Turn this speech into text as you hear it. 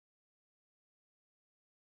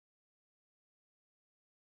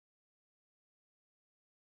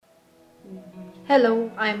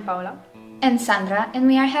Hello, I'm Paula. And Sandra, and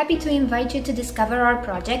we are happy to invite you to discover our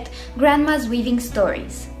project, Grandma's Weaving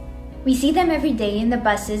Stories. We see them every day in the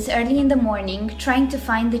buses early in the morning, trying to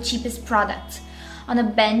find the cheapest products, on a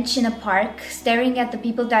bench in a park, staring at the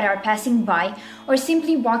people that are passing by, or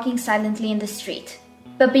simply walking silently in the street.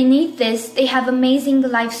 But beneath this, they have amazing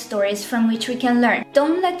life stories from which we can learn.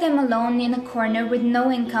 Don't let them alone in a corner with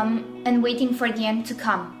no income and waiting for the end to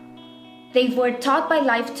come. They were taught by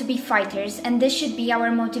life to be fighters, and this should be our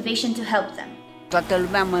motivation to help them. Toată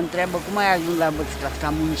lumea mă întreabă cum ai ajuns la vârsta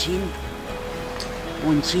asta,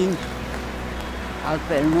 muncind,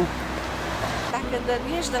 altfel nu. Dacă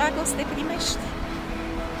dăruiești dragoste, primești.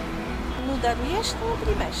 Nu dăruiești, nu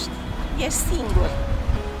primești. Ești singur.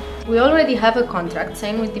 We already have a contract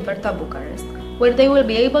signed with Liberta Bucharest, where they will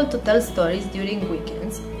be able to tell stories during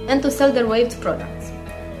weekends and to sell their waved products.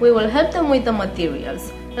 We will help them with the materials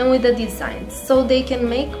and with the designs, so they can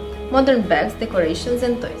make modern bags, decorations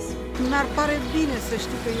and toys. Mi-ar pare bine să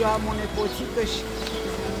știi că eu am o nepoțică și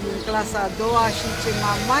în clasa a doua și ce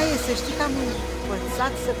mamaie, să știi că am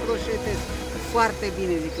învățat să croșetez. Foarte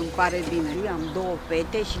bine, zic, îmi pare bine. Eu am două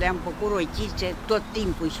fete și le-am făcut rochițe tot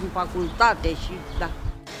timpul și în facultate și da.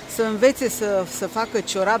 Să învețe să facă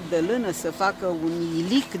ciorap de lână, să facă un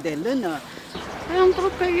ilic de lână. Pentru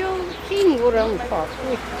că eu singură îmi fac.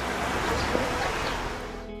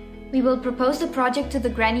 We will propose the project to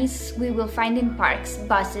the grannies we will find in parks,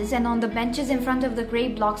 buses, and on the benches in front of the grey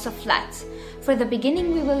blocks of flats. For the beginning,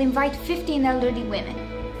 we will invite 15 elderly women.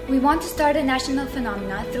 We want to start a national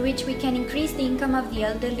phenomenon through which we can increase the income of the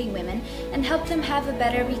elderly women and help them have a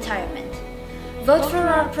better retirement. Vote for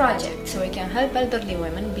our project so we can help elderly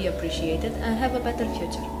women be appreciated and have a better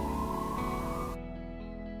future.